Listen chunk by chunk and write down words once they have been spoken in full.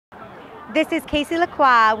This is Casey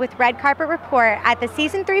LaCroix with Red Carpet Report at the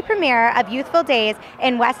Season 3 premiere of Youthful Daze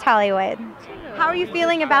in West Hollywood. How are you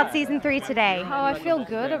feeling about Season 3 today? Oh, I feel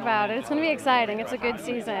good about it. It's going to be exciting. It's a good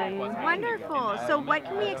season. Wonderful. So what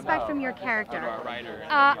can we expect from your character?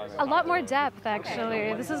 A lot more depth,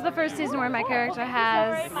 actually. This is the first season where my character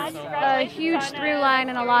has a huge through line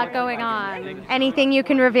and a lot going on. Anything you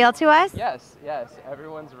can reveal to us? Yes.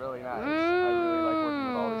 Everyone's really nice. I really like working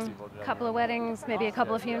with all these people. A couple of weddings, maybe a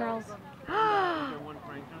couple of funerals.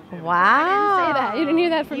 Wow. Say that. You didn't hear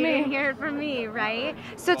that from me. You didn't hear it from me, right?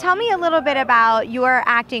 So tell me a little bit about your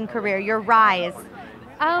acting career, your rise.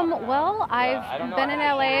 Well, I've been in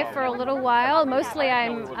LA for a little while. Mostly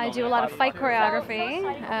I do a lot of fight choreography,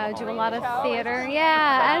 do a lot of theater,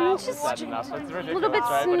 and just little bits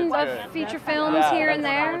of feature films here and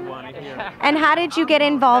there. And how did you get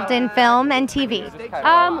involved in film and TV?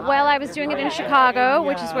 Well, I was doing it in Chicago,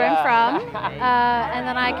 which is where I'm from, and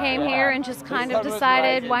then I came here and just kind of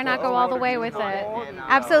decided why not go all the way with it.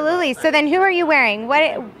 Absolutely. So then who are you wearing?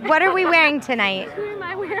 What are we wearing tonight? Who am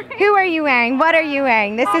I wearing? Who are you wearing? What are you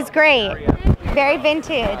wearing? This is great. Very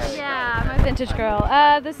vintage. Yeah, I'm a vintage girl.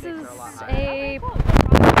 This is a...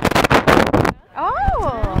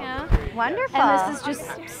 Oh, yeah. Wonderful. And this is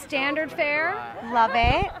just standard fare. Love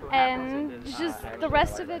it. And just the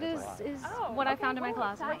rest of it is what I found in my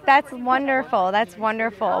closet. That's wonderful. That's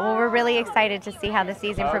wonderful. Well, we're really excited to see how the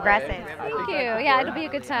season progresses. Thank you. Yeah, it'll be a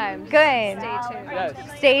good time. Good. Stay tuned.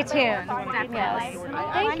 Stay tuned. Definitely. Yes.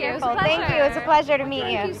 Thank you. It was a Thank pleasure. you. It's a pleasure to meet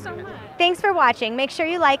Thank you so much. Thanks for watching. Make sure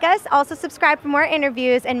you like us, also subscribe for more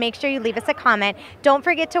interviews, and make sure you leave us a comment. Don't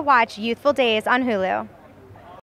forget to watch Youthful Daze on Hulu.